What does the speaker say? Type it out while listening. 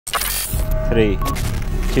3,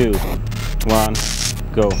 2, 1,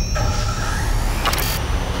 go.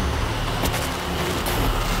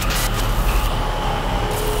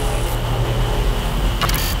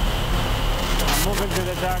 I'm moving to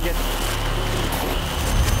the target.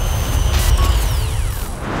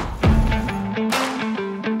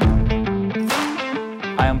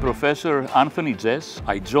 I am Professor Anthony Tzes.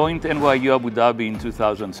 I joined NYU Abu Dhabi in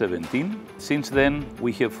 2017. Since then,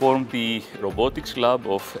 we have formed the Robotics Lab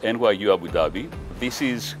of NYU Abu Dhabi. This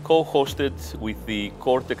is co-hosted with the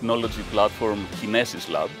core technology platform Kinesis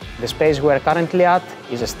Lab. The space we are currently at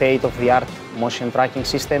is a state-of-the-art motion tracking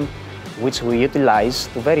system which we utilize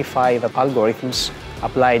to verify that algorithms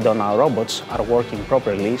applied on our robots are working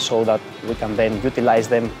properly so that we can then utilize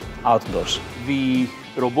them outdoors. The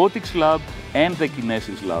Robotics Lab and the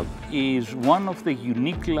Kinesis Lab is one of the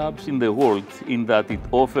unique labs in the world in that it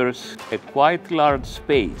offers a quite large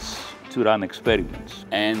space to run experiments.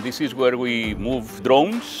 And this is where we move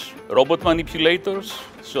drones, robot manipulators,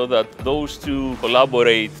 so that those two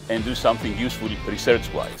collaborate and do something useful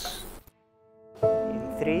research-wise.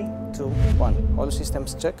 In 3, 2, 1. All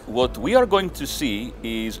systems check. What we are going to see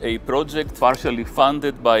is a project partially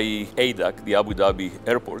funded by ADAC, the Abu Dhabi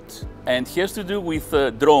Airport, and has to do with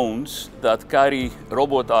drones that carry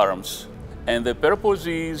robot arms. And the purpose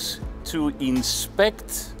is to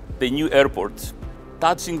inspect the new airport,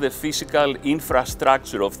 touching the physical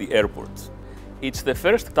infrastructure of the airport. It's the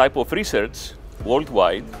first type of research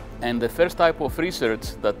worldwide and the first type of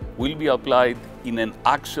research that will be applied in an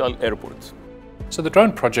actual airport. So the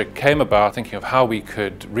drone project came about thinking of how we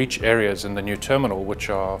could reach areas in the new terminal which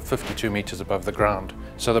are 52 meters above the ground.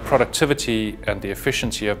 So the productivity and the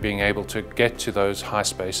efficiency of being able to get to those high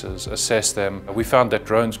spaces, assess them, we found that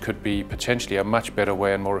drones could be potentially a much better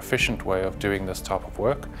way and more efficient way of doing this type of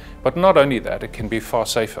work. But not only that, it can be far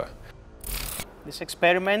safer. This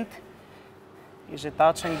experiment is a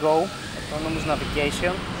touch and go autonomous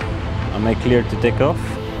navigation. Am I clear to take off?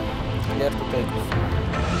 Clear to take off.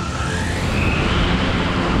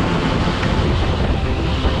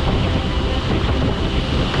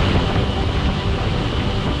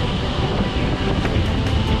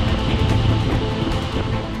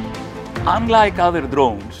 Unlike other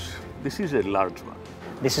drones, this is a large one.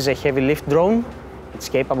 This is a heavy lift drone. It's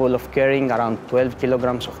capable of carrying around 12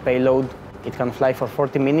 kilograms of payload. It can fly for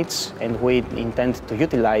 40 minutes and we intend to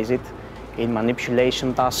utilize it in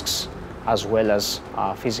manipulation tasks as well as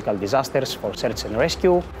physical disasters for search and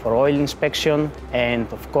rescue, for oil inspection, and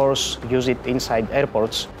of course use it inside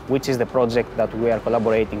airports, which is the project that we are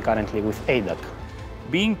collaborating currently with ADAC.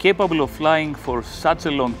 Being capable of flying for such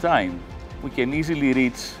a long time, we can easily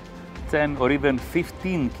reach 10 or even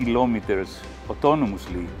 15 kilometers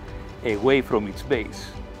autonomously away from its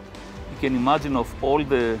base. You can imagine of all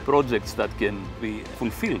the projects that can be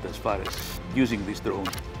fulfilled as far as using this drone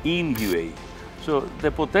in UAE. So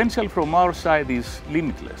the potential from our side is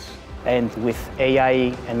limitless. And with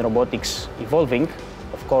AI and robotics evolving,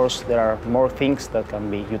 of course, there are more things that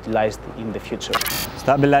can be utilized in the future.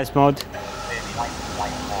 Stabilize mode.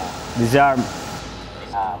 Disarm.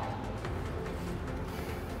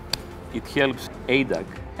 It helps ADAC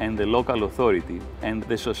and the local authority and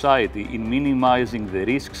the society in minimizing the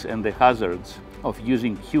risks and the hazards of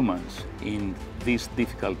using humans in these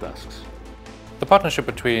difficult tasks. The partnership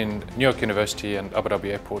between New York University and Abu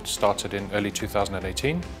Dhabi Airport started in early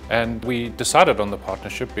 2018, and we decided on the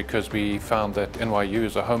partnership because we found that NYU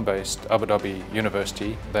is a home-based Abu Dhabi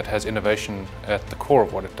university that has innovation at the core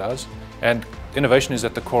of what it does, and innovation is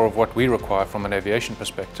at the core of what we require from an aviation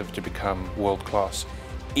perspective to become world-class.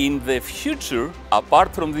 In the future,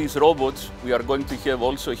 apart from these robots, we are going to have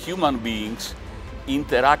also human beings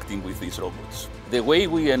interacting with these robots. The way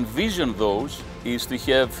we envision those is to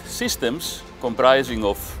have systems comprising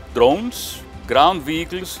of drones, ground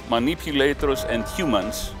vehicles, manipulators, and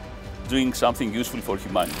humans doing something useful for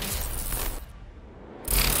humanity.